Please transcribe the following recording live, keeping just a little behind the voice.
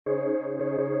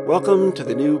Welcome to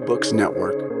the New Books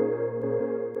Network.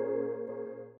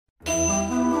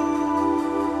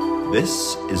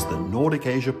 This is the Nordic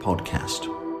Asia Podcast.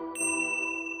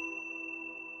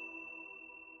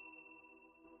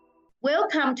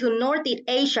 Welcome to Nordic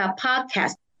Asia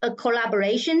Podcast, a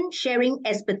collaboration sharing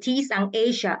expertise on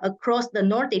Asia across the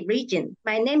Nordic region.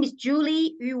 My name is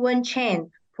Julie Yuwen Chen,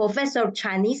 Professor of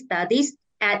Chinese Studies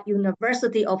at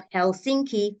University of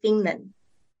Helsinki, Finland.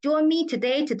 Join me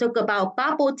today to talk about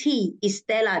bubble tea is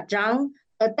Stella Zhang,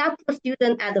 a doctoral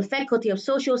student at the Faculty of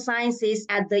Social Sciences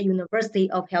at the University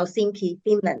of Helsinki,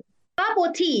 Finland.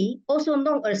 Bubble tea, also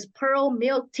known as pearl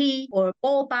milk tea or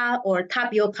boba or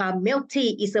tapioca milk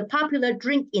tea, is a popular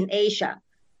drink in Asia.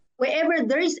 Wherever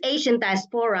there is Asian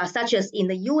diaspora, such as in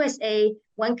the USA,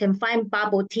 one can find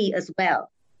bubble tea as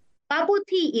well. Bubble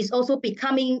tea is also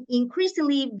becoming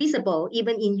increasingly visible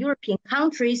even in European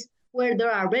countries where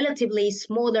there are relatively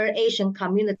smaller Asian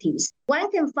communities. One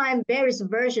can find various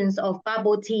versions of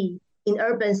bubble tea in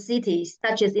urban cities,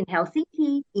 such as in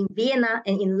Helsinki, in Vienna,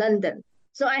 and in London.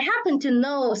 So I happen to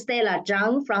know Stella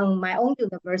Zhang from my own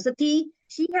university.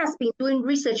 She has been doing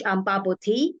research on bubble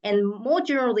tea, and more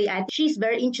generally, I think she's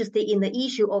very interested in the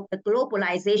issue of the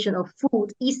globalization of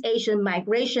food, East Asian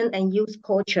migration, and youth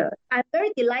culture. I'm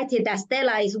very delighted that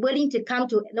Stella is willing to come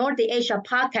to Nordic Asia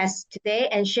Podcast today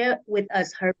and share with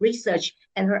us her research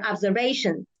and her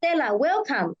observation. Stella,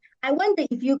 welcome. I wonder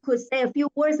if you could say a few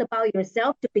words about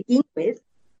yourself to begin with.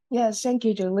 Yes, thank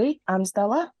you, Julie. I'm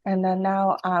Stella, and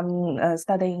now I'm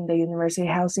studying the University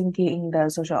of Helsinki in the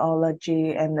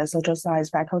sociology and the social science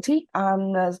faculty.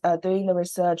 I'm doing the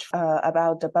research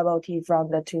about the bubble tea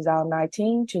from the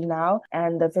 2019 to now,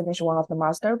 and finished one of the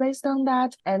master based on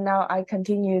that. And now I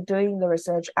continue doing the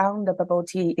research on the bubble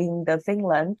tea in the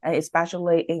Finland, and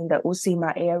especially in the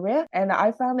Uusimaa area. And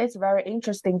I found it's very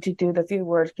interesting to do the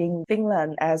fieldwork in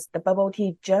Finland, as the bubble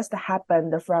tea just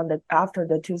happened after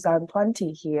the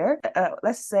 2020 here.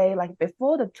 Let's say like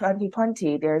before the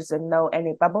 2020, there's no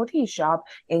any bubble tea shop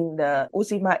in the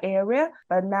Uusimaa area,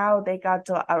 but now they got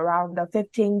around the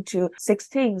 15 to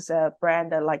 16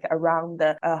 brand like around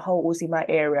the whole Uusimaa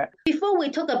area. Before we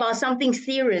talk about something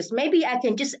serious, maybe I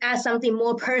can just ask something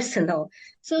more personal.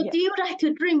 So Do you like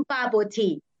to drink bubble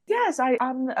tea? Yes,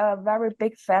 I'm a very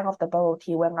big fan of the bubble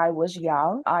tea. When I was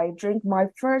young, I drink my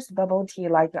first bubble tea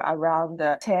like around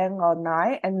 10 or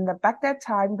 9. And back that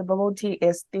time, the bubble tea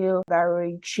is still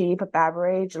very cheap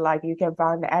beverage, like you can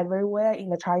find everywhere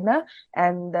in China.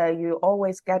 And you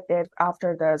always get it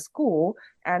after the school.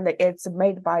 And it's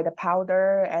made by the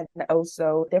powder and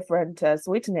also different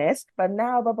sweetness. But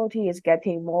now bubble tea is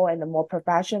getting more and more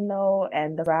professional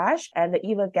and fresh and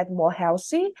even get more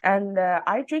healthy. And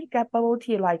I drink bubble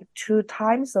tea like 2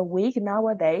 times a week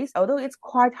nowadays, although it's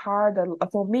quite hard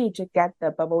for me to get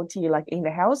the bubble tea like in the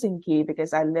Helsinki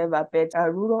because I live a bit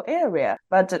rural area.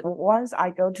 But once I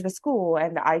go to the school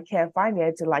and I can find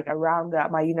it like around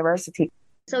my university.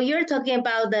 So you're talking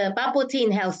about the bubble tea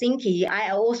in Helsinki. I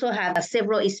also have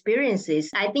several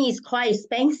experiences. I think it's quite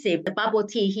expensive, the bubble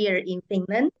tea here in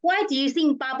Finland. Why do you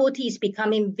think bubble tea is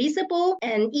becoming visible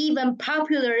and even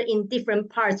popular in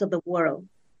different parts of the world?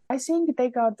 I think they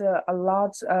got a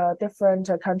lot different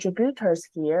contributors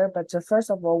here, but first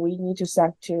of all, we need to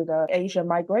thank to the Asian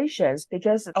migrations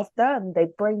because of them, they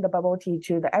bring the bubble tea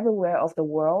to the everywhere of the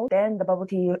world. Then the bubble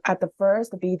tea at the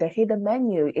first be the hidden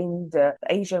menu in the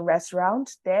Asian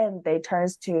restaurant. Then they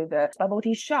turns to the bubble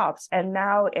tea shops, and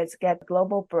now it's get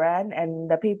global brand, and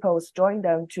the people join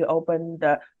them to open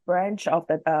the branch of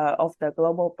the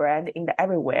global brand in the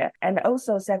everywhere. And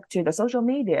also thanks to the social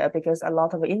media, because a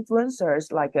lot of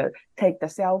influencers like take the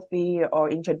selfie or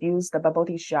introduce the bubble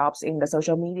tea shops in the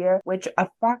social media, which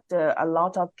affect a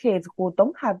lot of kids who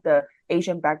don't have the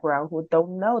Asian background, who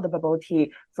don't know the bubble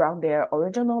tea from their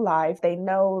original life. They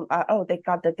know, they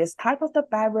got this type of the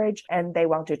beverage and they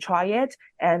want to try it.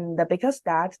 And because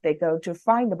that, they go to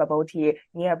find the bubble tea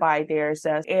nearby their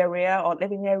area or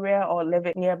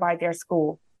living nearby their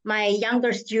school. My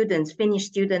younger students, Finnish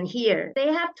student here,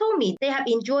 they have told me they have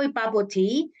enjoyed bubble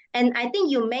tea. And I think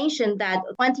you mentioned that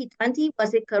 2020,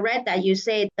 was it correct that you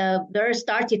said there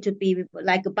started to be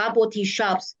like bubble tea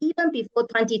shops? Even before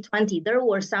 2020, there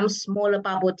were some smaller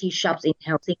bubble tea shops in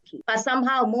Helsinki, but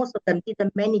somehow most of them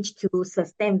didn't manage to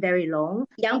sustain very long.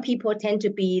 Young people tend to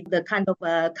be the kind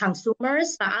of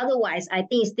consumers, but otherwise, I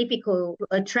think it's difficult to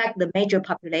attract the major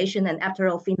population. And after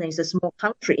all, Finland is a small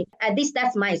country. At least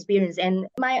that's my experience. And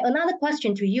another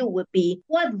question to you would be,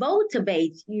 what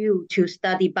motivates you to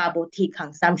study bubble tea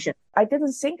consumption? I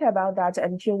didn't think about that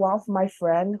until one of my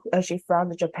friends, she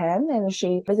from Japan, and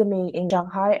she visited me in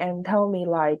Shanghai and told me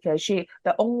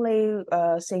the only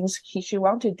things she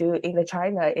want to do in the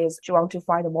China is she want to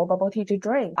find more bubble tea to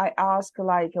drink. I asked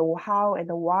how and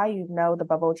why you know the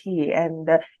bubble tea, and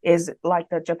is like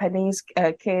the Japanese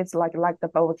kids like the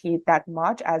bubble tea that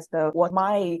much as what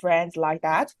my friends like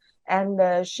that.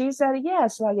 And she said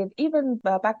yes, even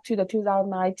back to the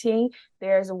 2019,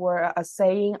 there's were a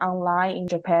saying online in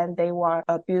Japan they want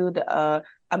to build a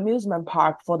amusement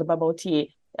park for the bubble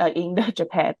tea. In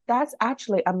Japan, that's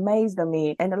actually amazed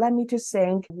me and led me to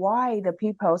think why the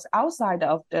peoples outside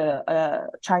of the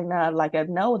China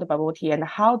know the bubble tea and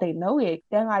how they know it.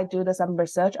 Then I do some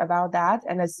research about that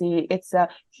and I see it's a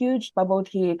huge bubble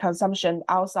tea consumption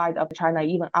outside of China,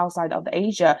 even outside of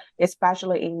Asia,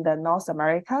 especially in the North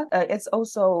America. It's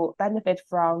also benefit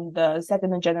from the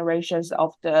second generations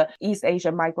of the East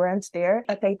Asian migrants there.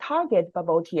 They target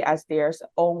bubble tea as their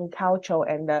own culture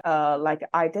and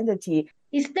identity.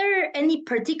 Is there any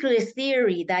particular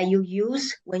theory that you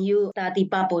use when you study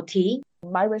bubble tea?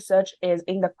 My research is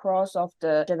in the cross of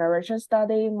the generation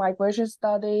study, migration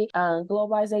study,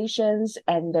 globalizations,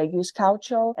 and the youth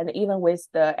culture, and even with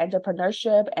the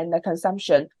entrepreneurship and the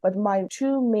consumption. But my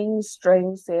two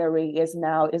mainstream theory is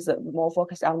more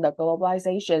focused on the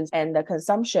globalizations and the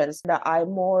consumptions. That I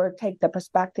more take the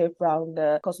perspective from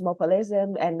the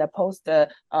cosmopolitanism and the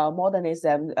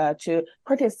post-modernism to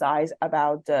criticize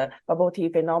about the bubble tea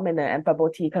phenomenon and bubble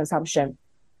tea consumption.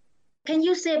 Can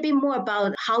you say a bit more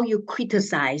about how you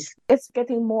criticize? It's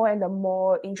getting more and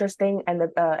more interesting and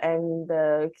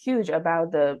huge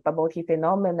about the bubble tea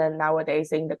phenomenon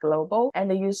nowadays in the global.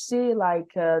 And you see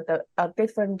the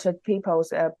different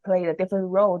peoples play a different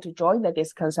role to join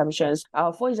these consumptions.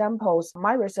 For example,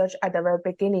 my research at the very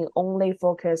beginning only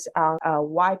focused on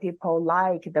why people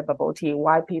like the bubble tea,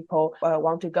 why people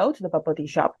want to go to the bubble tea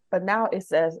shop. But now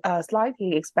it's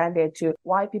slightly expanded to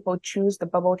why people choose the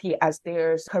bubble tea as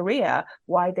their career.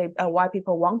 Why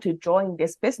people want to join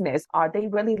this business? Are they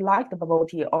really like the bubble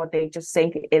tea, or they just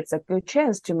think it's a good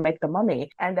chance to make the money?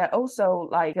 And also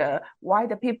why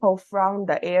the people from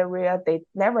the area, they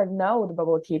never know the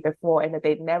bubble tea before and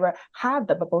they never have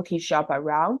the bubble tea shop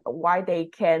around. Why they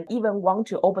can even want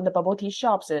to open the bubble tea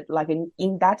shops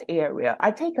in that area?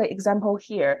 I take an example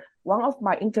here. One of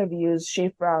my interviews, she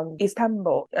from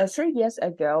Istanbul. 3 years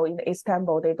ago in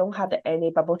Istanbul, they don't have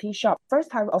any bubble tea shop. First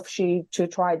time of she to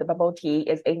try the bubble tea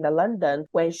is in the London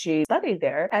when she studied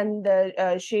there, and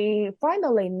she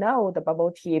finally know the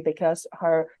bubble tea because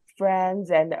her friends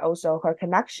and also her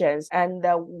connections. And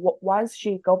once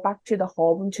she go back to the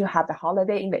home to have the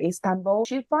holiday in the Istanbul,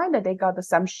 she find that they got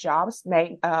some shops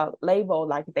name label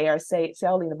like they are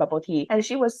selling the bubble tea, and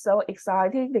she was so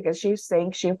excited because she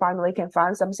thinks she finally can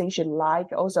find something she like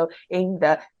also in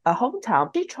the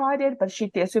hometown. She tried it, but she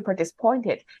did super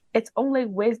disappointed. It's only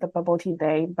with the bubble tea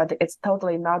name, but it's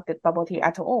totally not the bubble tea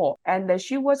at all. And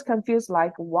she was confused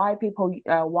why people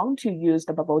want to use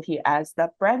the bubble tea as the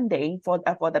branding for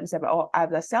themselves or as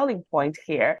the selling point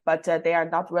here, but they are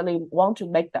not really want to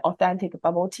make the authentic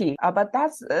bubble tea. But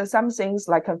that's some things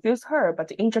confuse her,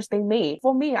 but interesting me.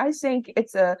 For me, I think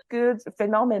it's a good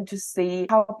phenomenon to see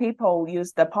how people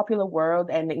use the popular world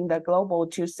and in the global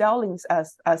to selling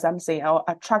something or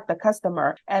attract the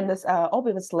customer. And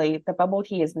obviously, the bubble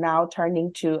tea is now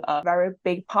turning to a very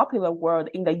big popular world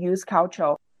in the youth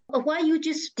culture. What you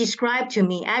just described to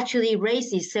me actually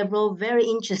raises several very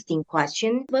interesting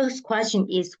questions. First question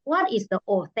is, what is the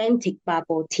authentic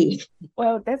bubble tea?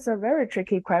 Well, that's a very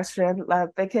tricky question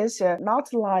because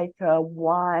not like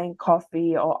wine,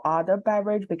 coffee, or other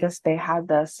beverage, because they have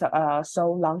the so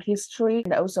long history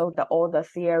and also all the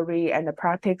theory and the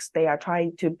practice. They are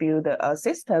trying to build a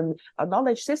system, a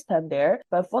knowledge system there.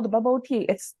 But for the bubble tea,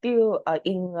 it's still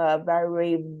in a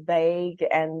very vague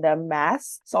and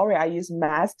mass. Sorry, I use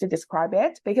mass to describe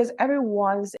it because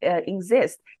everyone's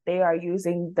exists. They are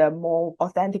using the more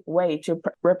authentic way to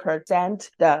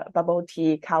represent the bubble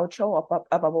tea culture or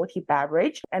a bubble tea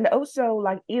beverage. And also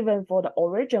even for the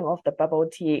origin of the bubble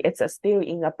tea, it's still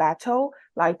in a battle.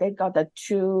 They got the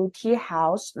two tea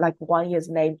house, one is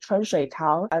named Chunshui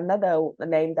Tang, another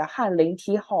named the Hanling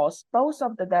Tea House. Both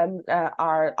of them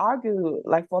are argue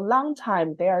for a long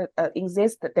time they are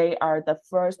exist. They are the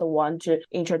first one to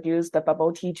introduce the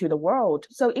bubble tea to the world.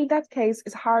 So in that case,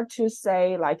 it's hard to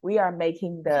say we are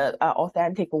making the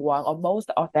authentic one or most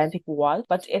authentic one,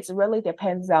 but it really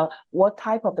depends on what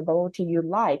type of the bubble tea you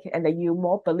like and you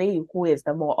more believe who is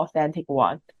the more authentic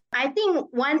one. I think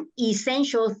one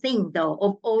essential thing,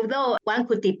 though, although one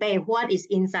could debate what is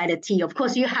inside the tea. Of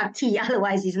course, you have tea,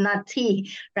 otherwise it's not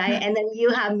tea, right? And then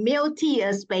you have milk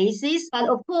tea species. But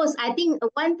of course, I think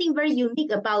one thing very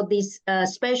unique about this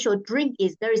special drink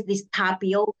is there is this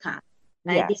tapioca.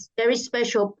 Like this very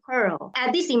special pearl.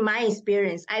 At least in my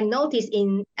experience, I noticed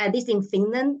at least in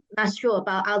Finland, not sure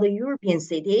about other European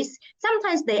cities,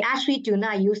 sometimes they actually do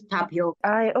not use tapioca.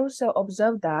 I also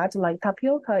observed that like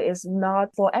tapioca is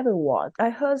not for everyone. I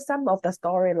heard some of the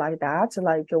story like that,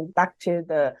 like back to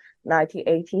the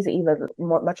 1980s, even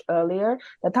much earlier.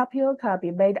 The tapioca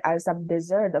be made as some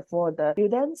dessert for the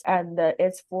students, and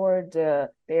it's for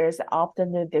there's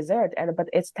afternoon dessert, but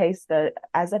it tastes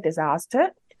as a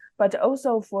disaster. But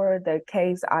also for the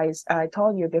case I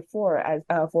told you before, as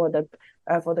for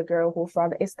the girl who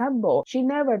from Istanbul, she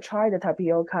never tried the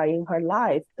tapioca in her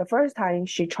life. The first time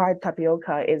she tried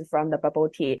tapioca is from the bubble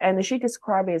tea, and she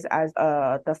described it as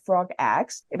the frog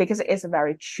eggs because it's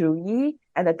very chewy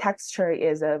and the texture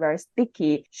is very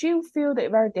sticky. She felt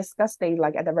it very disgusting,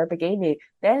 like at the very beginning.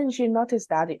 Then she noticed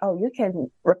that, oh, you can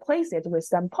replace it with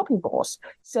some popping balls.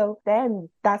 So then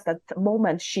that's the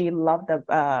moment she loved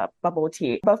the bubble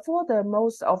tea. But for the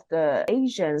most of the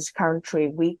Asians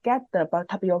country, we get the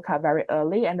tapioca very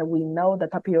early, and we know the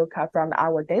tapioca from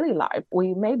our daily life.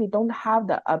 We maybe don't have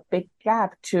a big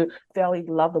gap to fall in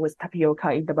love with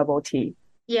tapioca in the bubble tea.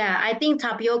 Yeah, I think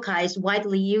tapioca is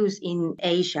widely used in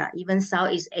Asia, even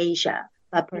Southeast Asia,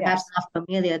 but perhaps not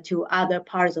familiar to other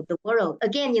parts of the world.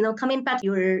 Again, coming back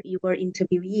to your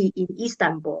interviewee in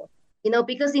Istanbul,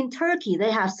 because in Turkey,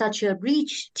 they have such a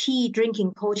rich tea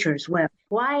drinking culture as well.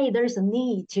 Why there's a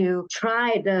need to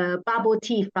try the bubble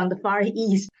tea from the Far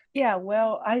East? Yeah,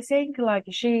 well, I think like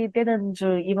she didn't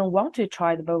even want to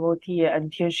try the bubble tea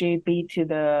until she be to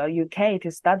the UK to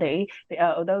study.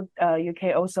 Although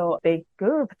UK also a big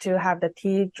group to have the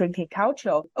tea drinking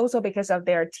culture, also because of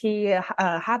their tea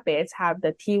habits, have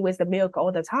the tea with the milk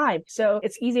all the time. So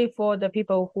it's easy for the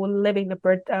people who live in the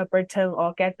Britain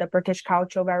or get the British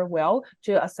culture very well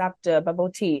to accept the bubble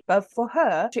tea. But for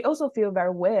her, she also feel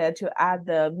very weird to add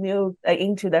the milk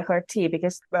into her tea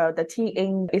because the tea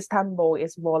in Istanbul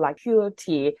is more like pure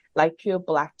tea, like pure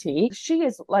black tea. She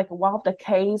is like one of the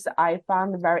case I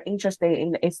found very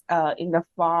interesting in the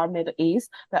far Middle East,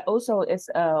 but also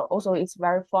it's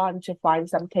very fun to find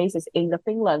some cases in the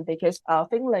Finland because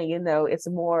Finland, it's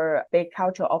more big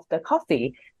culture of the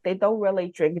coffee. They don't really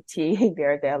drink tea in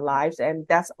their lives, and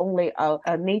that's only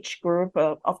a niche group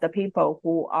of the people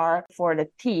who are for the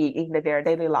tea in their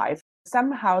daily life.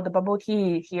 Somehow the bubble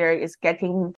tea here is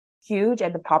getting huge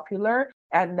and popular.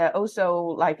 And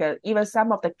also, even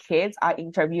some of the kids I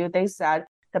interviewed, they said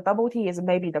the bubble tea is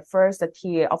maybe the first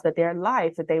tea of their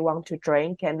life that they want to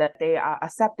drink, and that they are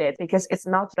accepted because it's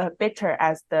not bitter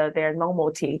as their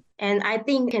normal tea. And I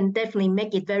think can definitely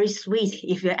make it very sweet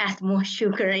if you add more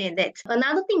sugar in it.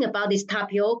 Another thing about this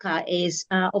tapioca is,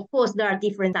 of course, there are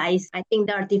different sizes. I think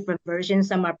there are different versions.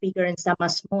 Some are bigger and some are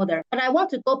smaller. But I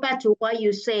want to go back to what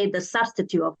you say, the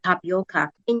substitute of tapioca.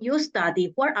 In your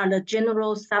study, what are the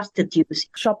general substitutes?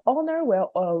 Shop owner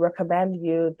will recommend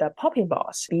you the popping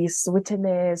balls. The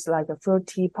sweetness, like a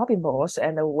fruity popping balls,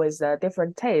 and with a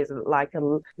different taste, like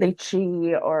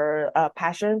lychee or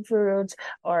passion fruit,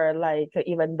 or like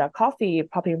even the coffee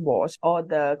popping balls or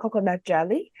the coconut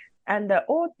jelly. And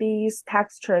all these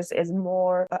textures is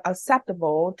more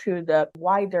acceptable to the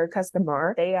wider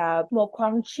customer. They are more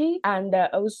crunchy and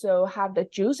also have the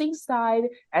juice inside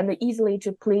and easily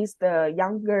to please the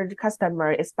younger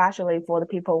customer, especially for the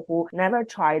people who never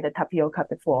tried the tapioca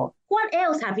before. What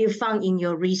else have you found in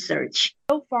your research?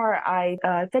 So far, I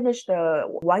finished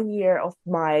 1 year of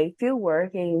my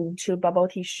fieldwork in two bubble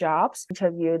tea shops,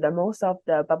 interviewed most of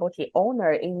the bubble tea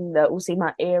owner in the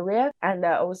Usima area, and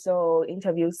also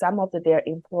interviewed some of their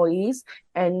employees,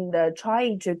 and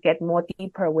trying to get more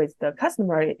deeper with the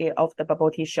customer of the bubble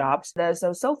tea shops.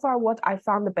 So far, what I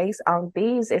found based on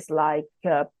these is like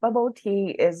bubble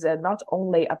tea is not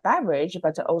only a beverage,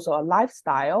 but also a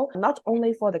lifestyle, not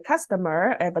only for the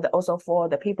customer, but also for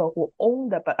the people who own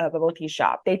the bubble tea shop.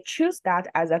 They choose that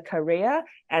as a career,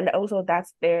 and also that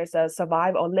there's a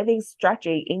survive or living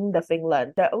strategy in the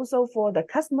Finland. Also for the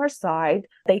customer side,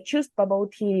 they choose bubble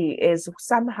tea is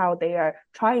somehow they are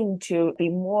trying to be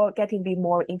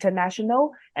more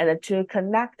international and to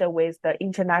connect with the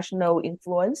international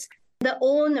influence. The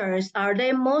owners, are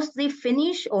they mostly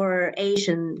Finnish or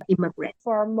Asian immigrants?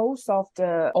 For most of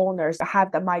the owners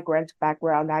have the migrant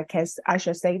background, I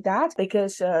should say that,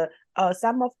 because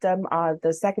some of them are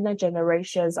the second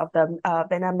generations of the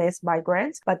Vietnamese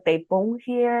migrants, but they born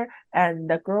here and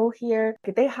they grow here.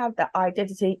 They have the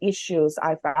identity issues.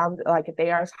 I found like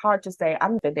they are hard to say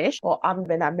I'm Finnish or I'm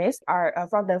Vietnamese. Are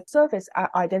from the surface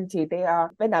identity they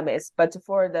are Vietnamese, but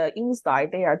for the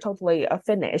inside they are totally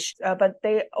Finnish. But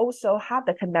they also have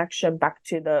the connection back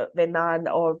to the Vietnam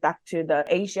or back to the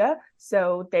Asia.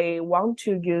 So they want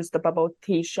to use the bubble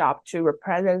tea shop to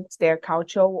represent their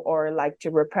culture or like to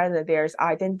represent their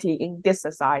identity in this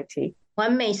society.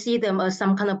 One may see them as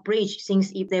some kind of bridge,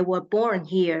 since if they were born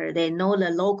here, they know the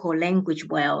local language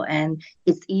well, and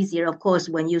it's easier, of course,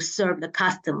 when you serve the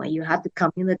customer, you have to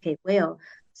communicate well.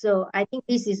 So I think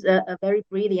this is a very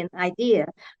brilliant idea.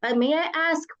 But may I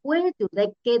ask, where do they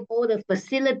get all the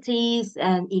facilities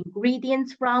and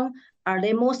ingredients from? Are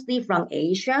they mostly from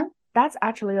Asia? That's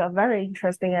actually a very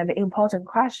interesting and important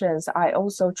questions. I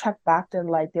also checked back then,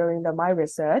 like during my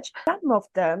research. Some of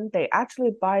them they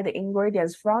actually buy the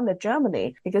ingredients from the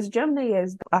Germany because Germany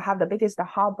is have the biggest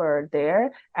harbor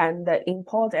there and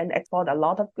import and export a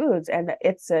lot of goods, and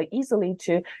it's easily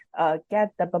to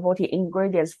get the bubble tea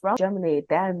ingredients from Germany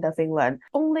than the Finland.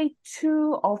 Only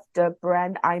two of the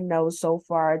brand I know so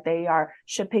far they are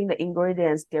shipping the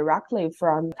ingredients directly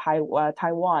from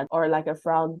Taiwan or like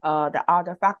from the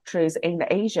other factories in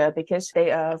the Asia because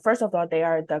they first of all they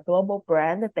are the global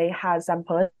brand. They have some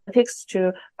politics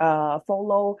to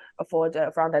follow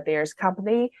from their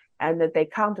company, and they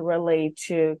can't really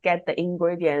to get the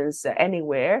ingredients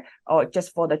anywhere or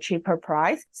just for the cheaper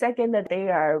price. Second, that they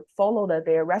are follow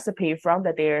their recipe from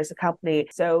their company,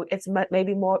 so it's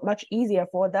maybe much easier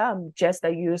for them just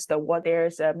to use what their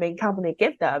main company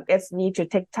give them. It's need to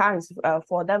take time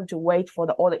for them to wait for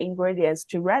all the ingredients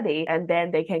to ready, and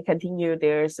then they can continue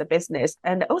their business.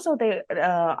 And also they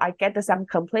I get some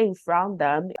complaint from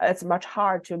them. It's much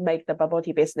hard to make the bubble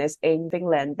tea business in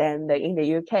Finland than in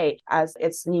the UK, as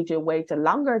it's need to wait a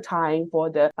longer time for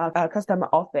the customer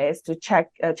office to check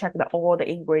all the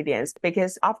ingredients,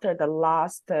 because after the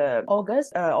last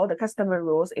August, all the customer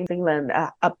rules in Finland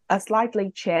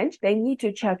slightly changed. They need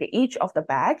to check each of the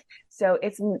bag, so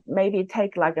it's maybe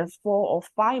take like 4 or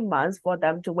 5 months for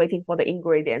them to waiting for the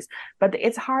ingredients. But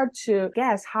it's hard to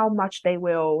guess how much they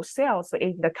will sell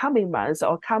in the coming months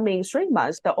or coming 3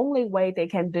 months. The only way they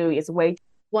can do is wait.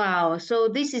 Wow, so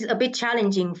this is a bit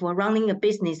challenging for running a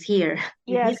business here.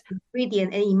 You Yes. need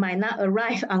ingredient and it might not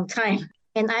arrive on time.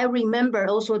 And I remember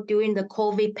also during the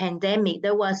COVID pandemic,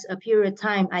 there was a period of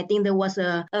time, I think there was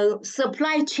a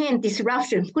supply chain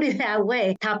disruption, put it that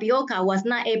way. Tapioca was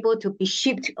not able to be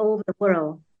shipped over the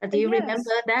world. Do you Yes.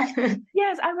 remember that?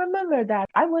 Yes, I remember that.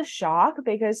 I was shocked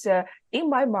because in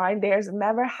my mind, there's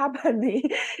never happened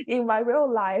in my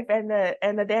real life, and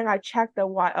then I checked the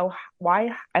why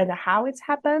and how it's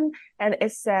happened, and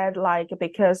it said like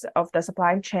because of the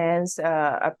supply chains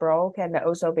broke, and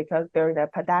also because during the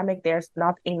pandemic, there's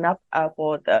not enough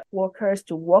for the workers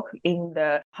to work in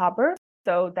the harbor.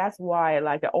 So that's why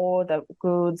like all the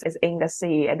goods is in the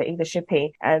sea and in the shipping,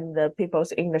 and the people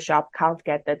in the shop can't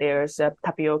get their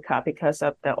tapioca because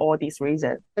of all these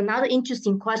reasons. Another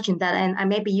interesting question that, and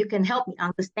maybe you can help me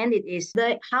understand it, is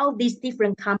how these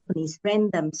different companies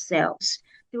brand themselves.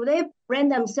 Do they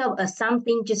brand themselves as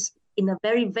something just in a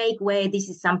very vague way, this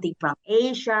is something from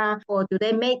Asia, or do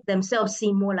they make themselves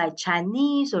seem more like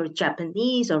Chinese or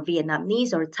Japanese or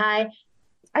Vietnamese or Thai?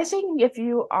 I think if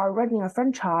you are running a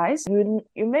franchise, you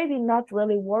maybe not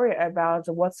really worry about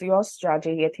what's your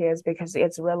strategy it is, because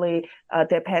it's really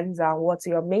depends on what's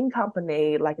your main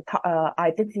company like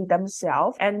identity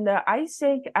themselves. And I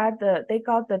think they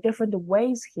got the different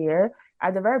ways here.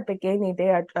 At the very beginning,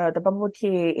 they are the bubble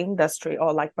tea industry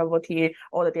or like bubble tea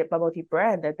or the bubble tea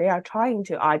brand. They are trying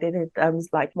to identify them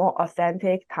like more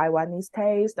authentic Taiwanese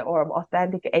taste or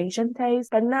authentic Asian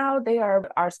taste. But now they are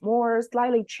more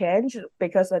slightly changed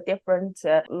because of different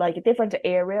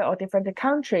area or different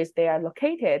countries they are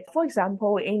located. For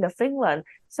example, in the Finland,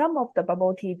 some of the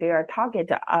bubble tea they are target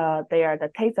they are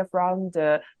the taste from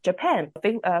the Japan.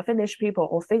 Finnish people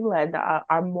or Finland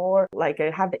are more like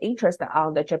have the interest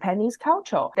on the Japanese culture.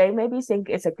 They maybe think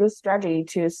it's a good strategy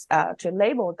to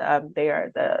label them they are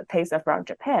the taste from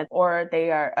Japan, or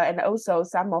they are and also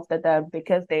some of them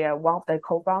because they are one of the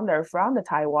co-founder from the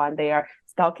Taiwan. They are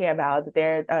talking about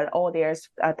their all their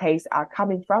tastes are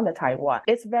coming from the Taiwan.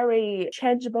 It's very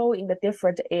changeable in the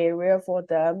different area for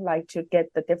them, like to get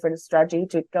the different strategy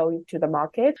to go into the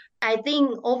market. I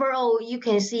think overall you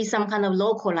can see some kind of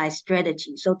localized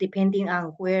strategy. So depending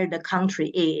on where the country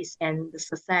is and the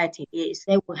society is,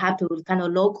 they will have to kind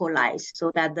of localize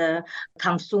so that the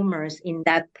consumers in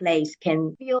that place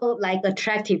can feel like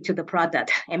attractive to the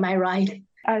product. Am I right?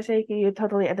 I think you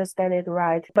totally understand it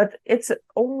right. But it's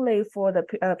only for the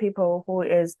people who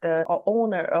is the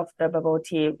owner of the bubble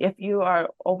tea. If you are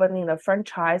opening a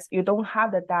franchise, you don't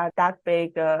have that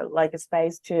big like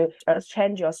space to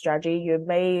change your strategy. You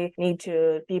may need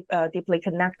to deeply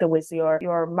connect with your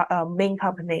main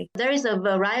company. There is a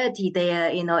variety there,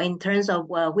 in terms of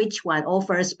which one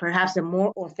offers perhaps a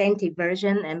more authentic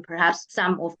version, and perhaps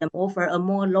some of them offer a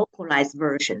more localized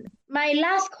version. My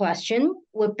last question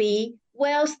would be,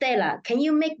 well, Stella, can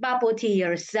you make bubble tea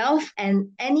yourself? And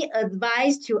any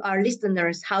advice to our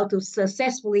listeners how to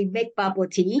successfully make bubble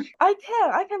tea? I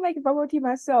can make bubble tea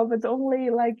myself, but only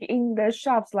like in the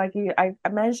shops. Like I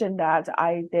mentioned that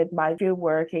I did my field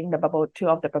work in the bubble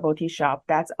tea shop.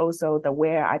 That's also the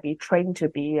where I be trained to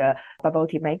be a bubble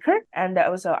tea maker, and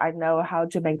also I know how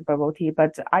to make bubble tea.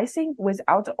 But I think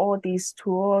without all these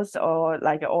tools or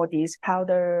like all these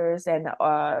powders and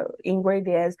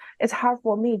ingredients, it's hard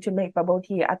for me to make bubble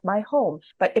tea at my home.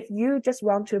 But if you just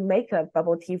want to make a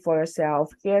bubble tea for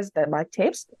yourself, here's my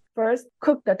tips. First,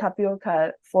 cook the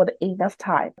tapioca for enough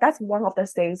time. That's one of the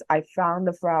things I found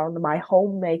from my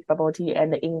homemade bubble tea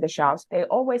and in the shops. They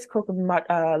always cook much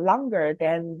longer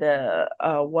than the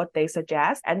what they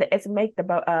suggest, and it's make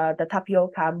the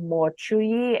tapioca more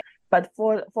chewy. But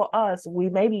for us, we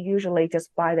maybe usually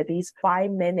just buy these 5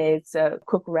 minutes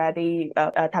cook ready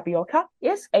tapioca.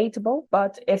 It's eatable,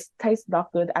 but it tastes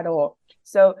not good at all.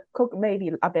 So cook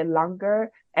maybe a bit longer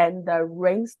and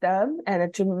rinse them,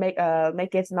 and to make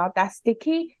it not that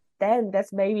sticky. Then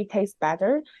that's maybe taste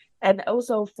better. And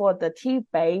also for the tea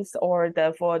base or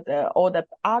all the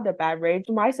other beverage,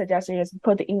 my suggestion is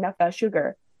put enough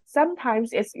sugar.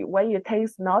 Sometimes it's when you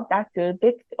taste not that good,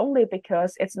 only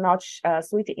because it's not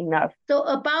sweet enough. So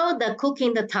about the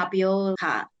cooking the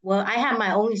tapioca, well, I have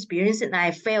my own experience and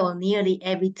I fail nearly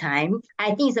every time.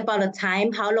 I think it's about the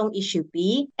time, how long it should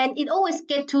be, and it always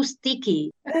get too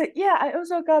sticky. Yeah, I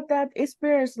also got that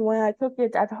experience when I cook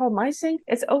it at home. I think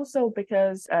it's also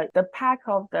because the pack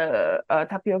of the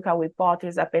tapioca we bought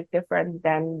is a bit different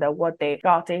than what they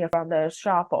got from the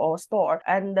shop or store.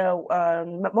 And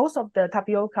most of the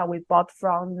tapioca we bought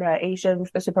from the Asian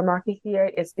supermarket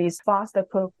here is this faster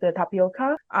cooked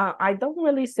tapioca. I don't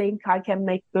really think I can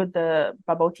make good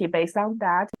bubble tea based on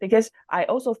that, because I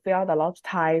also felt a lot of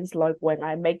times like when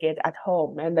I make it at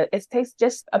home and it tastes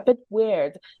just a bit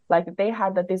weird. Like they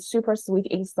had this super sweet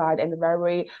inside and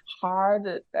very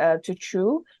hard to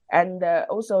chew, and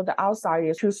also the outside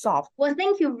is too soft. Well,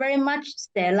 thank you very much,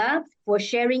 Stella, for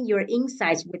sharing your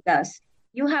insights with us.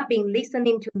 You have been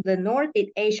listening to the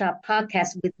Northeast Asia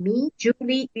podcast with me,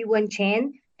 Julie Yuwen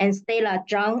Chen, and Stella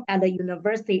Zhang at the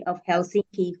University of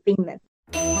Helsinki, Finland.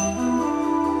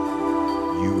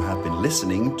 You have been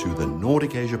listening to the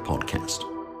Nordic Asia podcast.